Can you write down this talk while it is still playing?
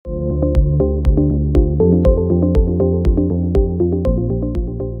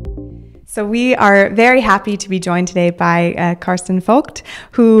So we are very happy to be joined today by Karsten Voigt,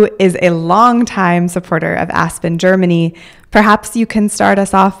 who is a longtime supporter of Aspen Germany. Perhaps you can start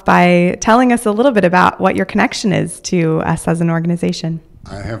us off by telling us a little bit about what your connection is to us as an organization.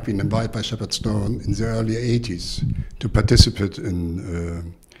 I have been invited by Shepherd Stone in the early 80s to participate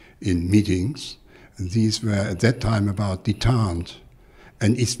in meetings. And these were at that time about detente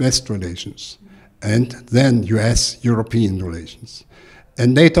and East-West relations, and then US-European relations.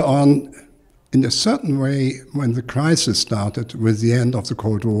 And later on, in a certain way, when the crisis started with the end of the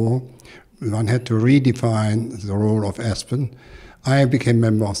Cold War, one had to redefine the role of Aspen. I became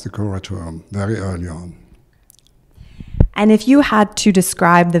member of the Kuratorium very early on. And if you had to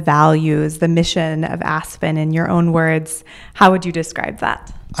describe the values, the mission of Aspen in your own words, how would you describe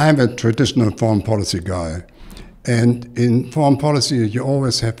that? I'm a traditional foreign policy guy. And in foreign policy, you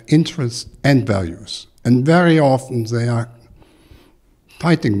always have interests and values. And very often they are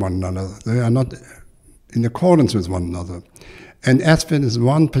fighting one another. They are not in accordance with one another. And Aspen is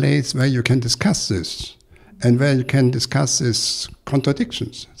one place where you can discuss this, and where you can discuss these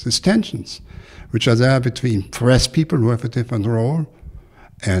contradictions, these tensions, which are there between press people who have a different role,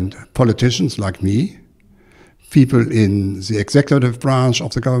 and politicians like me, people in the executive branch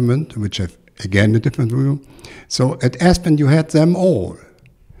of the government, which have, again, a different view. So at Aspen, you had them all.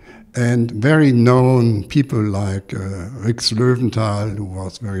 And very known people like Rix Löwenthal, who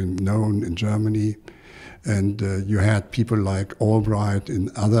was very known in Germany. And you had people like Albright in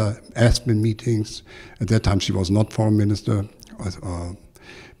other Aspen meetings. At that time, she was not foreign minister.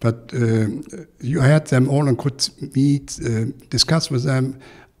 But you had them all and could meet, discuss with them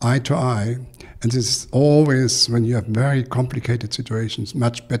eye to eye. And this is always, when you have very complicated situations,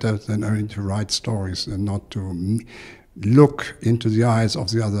 much better than only to write stories and not to look into the eyes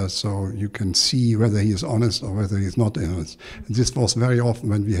of the other so you can see whether he is honest or whether he is not honest. And this was very often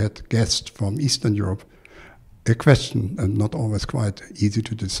when we had guests from Eastern Europe, a question and not always quite easy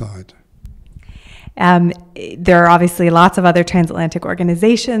to decide. There are obviously lots of other transatlantic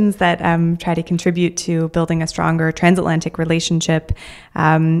organizations that try to contribute to building a stronger transatlantic relationship.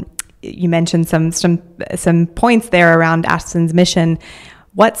 You mentioned some points there around Aspen's mission.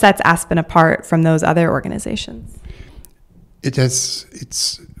 What sets Aspen apart from those other organizations? It's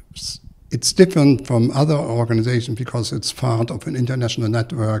different from other organizations because it's part of an international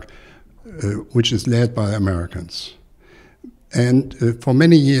network which is led by Americans. And for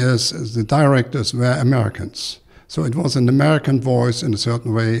many years, the directors were Americans. So it was an American voice in a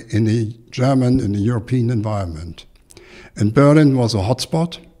certain way in a German, in a European environment. And Berlin was a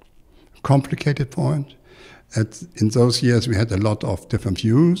hotspot, complicated point. In those years, we had a lot of different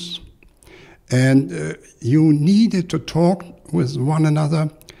views. And you needed to talk with one another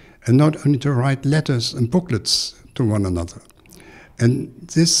and not only to write letters and booklets to one another. And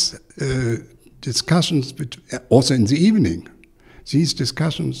these discussions, also in the evening, these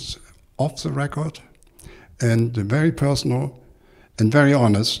discussions off the record and very personal and very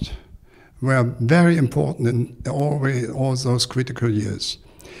honest were very important in all those critical years.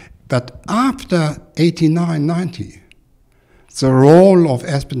 But after 89, 90, the role of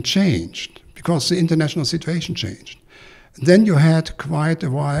Aspen changed because the international situation changed. Then you had for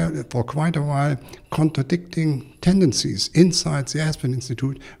quite a while, contradicting tendencies inside the Aspen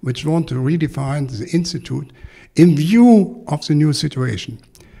Institute, which want to redefine the Institute in view of the new situation.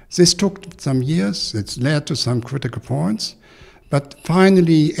 This took some years, it's led to some critical points, but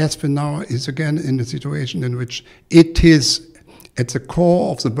finally Aspen now is again in a situation in which it is at the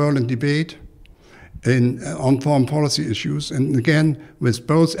core of the Berlin debate on foreign policy issues, and again, with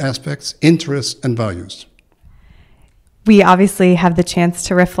both aspects, interests and values. We obviously have the chance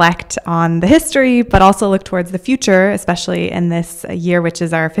to reflect on the history, but also look towards the future, especially in this year, which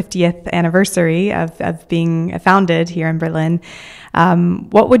is our 50th anniversary of being founded here in Berlin.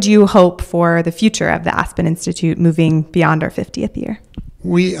 What would you hope for the future of the Aspen Institute moving beyond our 50th year?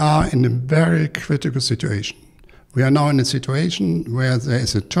 We are in a very critical situation. We are now in a situation where there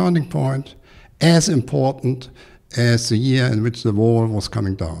is a turning point as important as the year in which the wall was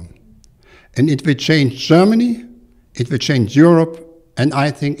coming down. And it will change Germany, it will change Europe, and I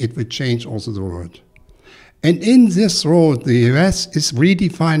think it will change also the world. And in this role, the US is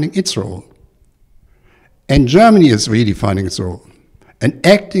redefining its role. And Germany is redefining its role and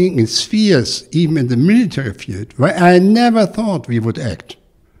acting in spheres, even in the military field, where I never thought we would act.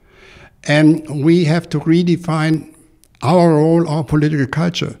 And we have to redefine our role, our political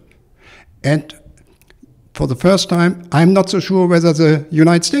culture. And for the first time, I'm not so sure whether the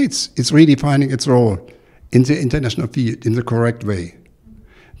United States is redefining its role in the international field in the correct way.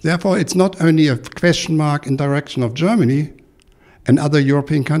 Therefore, it's not only a question mark in direction of Germany, And other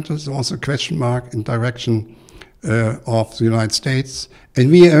European countries, also a question mark in direction of the United States. And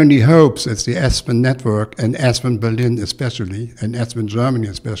we only hope that the Aspen network, and Aspen Berlin especially, and Aspen Germany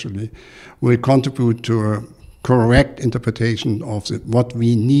especially, will contribute to a correct interpretation of what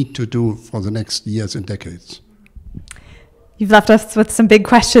we need to do for the next years and decades. You've left us with some big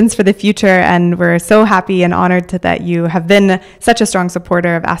questions for the future, and we're so happy and honored that you have been such a strong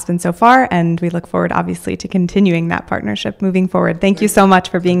supporter of Aspen so far, and we look forward, obviously, to continuing that partnership moving forward. Thank you so much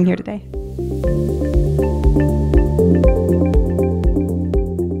for being here today.